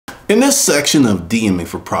In this section of DMing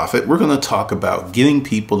for Profit, we're going to talk about getting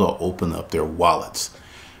people to open up their wallets.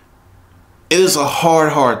 It is a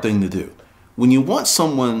hard thing to do. When you want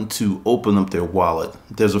someone to open up their wallet,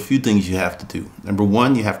 there's a few things you have to do. Number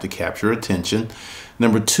one, you have to capture attention.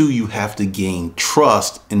 Number two, you have to gain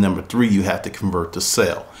trust. And number three, you have to convert to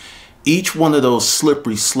sale. Each one of those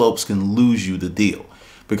slippery slopes can lose you the deal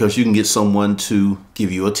because you can get someone to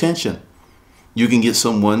give you attention. You can get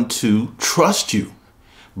someone to trust you.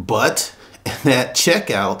 But at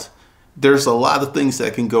checkout, there's a lot of things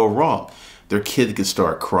that can go wrong. Their kid could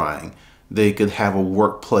start crying. They could have a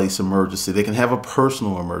workplace emergency. They can have a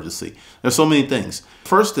personal emergency. There's so many things.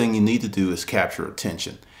 First thing you need to do is capture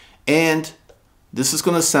attention. And this is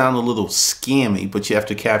going to sound a little scammy, but you have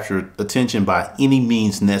to capture attention by any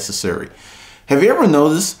means necessary. Have you ever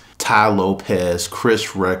noticed Ty Lopez,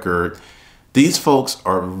 Chris Record? These folks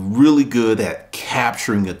are really good at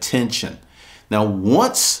capturing attention. Now,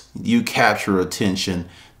 once you capture attention,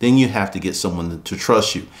 then you have to get someone to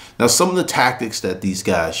trust you. Now, some of the tactics that these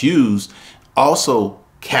guys use also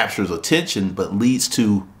captures attention, but leads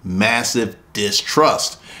to massive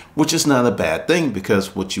distrust, which is not a bad thing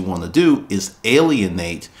because what you want to do is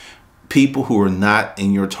alienate people who are not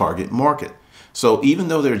in your target market. So even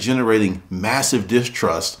though they're generating massive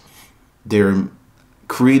distrust, they're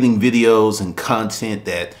creating videos and content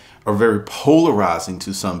that are very polarizing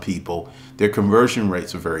to some people. Their conversion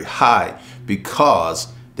rates are very high because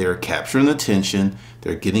they're capturing attention,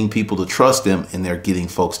 they're getting people to trust them, and they're getting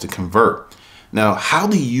folks to convert. Now, how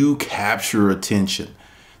do you capture attention?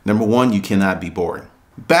 Number one, you cannot be boring.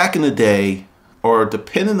 Back in the day, or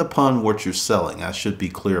depending upon what you're selling, I should be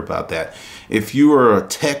clear about that. If you are a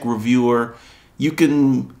tech reviewer, you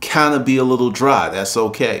can kind of be a little dry. That's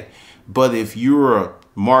okay. But if you're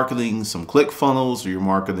marketing some ClickFunnels or you're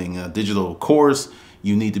marketing a digital course,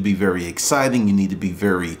 you need to be very exciting. You need to be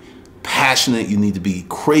very passionate. You need to be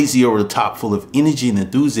crazy over the top, full of energy and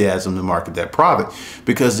enthusiasm to market that product.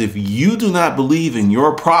 Because if you do not believe in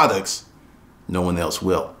your products, no one else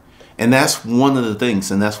will. And that's one of the things.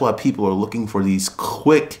 And that's why people are looking for these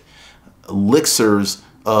quick elixirs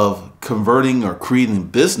of converting or creating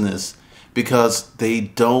business, because they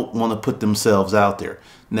don't want to put themselves out there.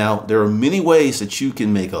 Now, there are many ways that you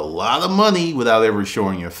can make a lot of money without ever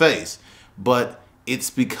showing your face, but it's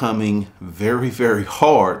becoming very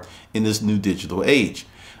hard in this new digital age.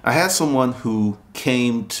 I had someone who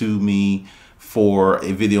came to me for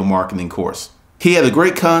a video marketing course. He had a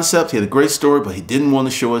great concept, he had a great story, but he didn't want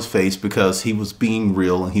to show his face because he was being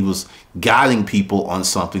real and he was guiding people on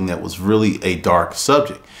something that was really a dark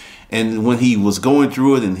subject. And when he was going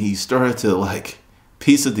through it and he started to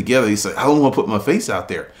piece it together, he said, I don't want to put my face out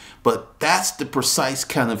there. But that's the precise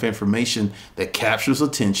kind of information that captures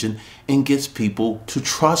attention and gets people to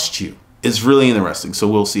trust you. It's really interesting. So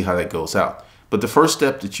we'll see how that goes out. But the first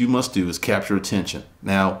step that you must do is capture attention.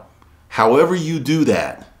 Now, however you do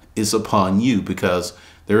that is upon you, because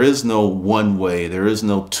there is no one way. There is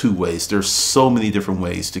no two ways. There's so many different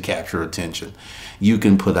ways to capture attention. You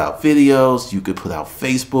can put out videos, you could put out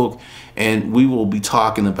Facebook, and we will be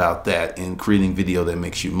talking about that in creating video that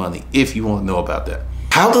makes you money if you want to know about that.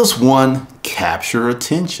 How does one capture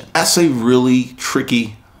attention? That's a really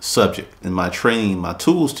tricky subject. In my training, my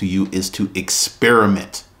tools to you is to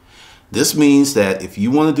experiment. This means that if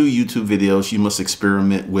you want to do YouTube videos, you must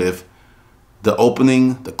experiment with the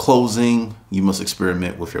opening, the closing. You must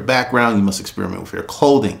experiment with your background. You must experiment with your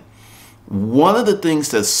clothing. One of the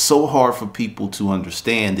things that's so hard for people to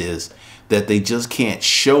understand is that they just can't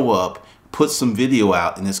show up, put some video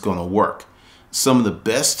out, and it's going to work. Some of the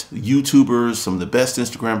best YouTubers, some of the best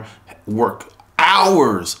Instagram work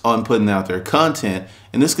hours on putting out their content,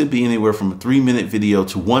 and this could be anywhere from a 3-minute video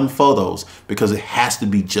to 1 photos, because it has to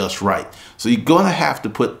be just right. So you're going to have to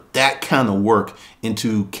put that kind of work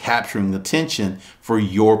into capturing attention for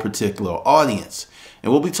your particular audience.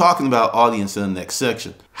 And we'll be talking about audience in the next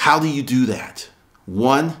section. How do you do that?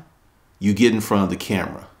 One, you get in front of the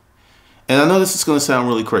camera. And I know this is going to sound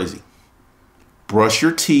really crazy. Brush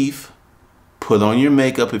your teeth, put on your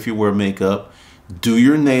makeup if you wear makeup, do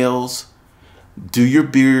your nails, do your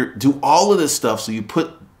beard, do all of this stuff so you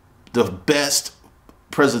put the best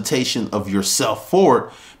presentation of yourself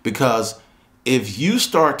forward. Because if you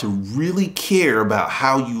start to really care about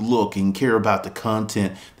how you look and care about the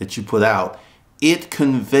content that you put out, it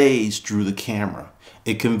conveys through the camera.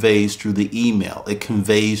 It conveys through the email. It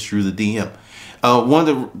conveys through the DM. One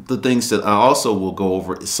of the things that I also will go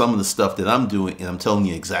over is some of the stuff that I'm doing, and I'm telling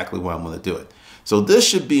you exactly why I'm going to do it. So this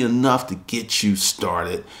should be enough to get you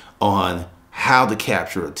started on how to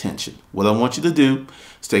capture attention. What I want you to do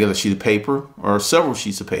is take out a sheet of paper or several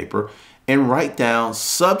sheets of paper and write down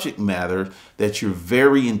subject matter that you're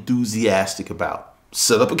very enthusiastic about.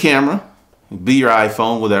 Set up a camera, be your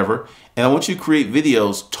iPhone, whatever, and I want you to create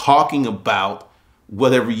videos talking about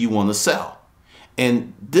whatever you want to sell.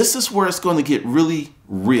 And this is where it's going to get really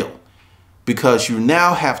real, because you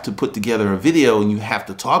now have to put together a video and you have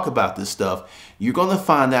to talk about this stuff. You're going to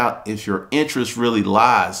find out if your interest really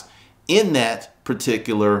lies in that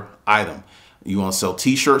particular item. You want to sell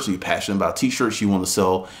t-shirts? Are you passionate about t-shirts? You want to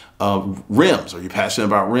sell rims? Are you passionate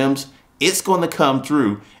about rims? It's going to come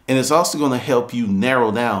through, and it's also going to help you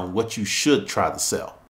narrow down what you should try to sell.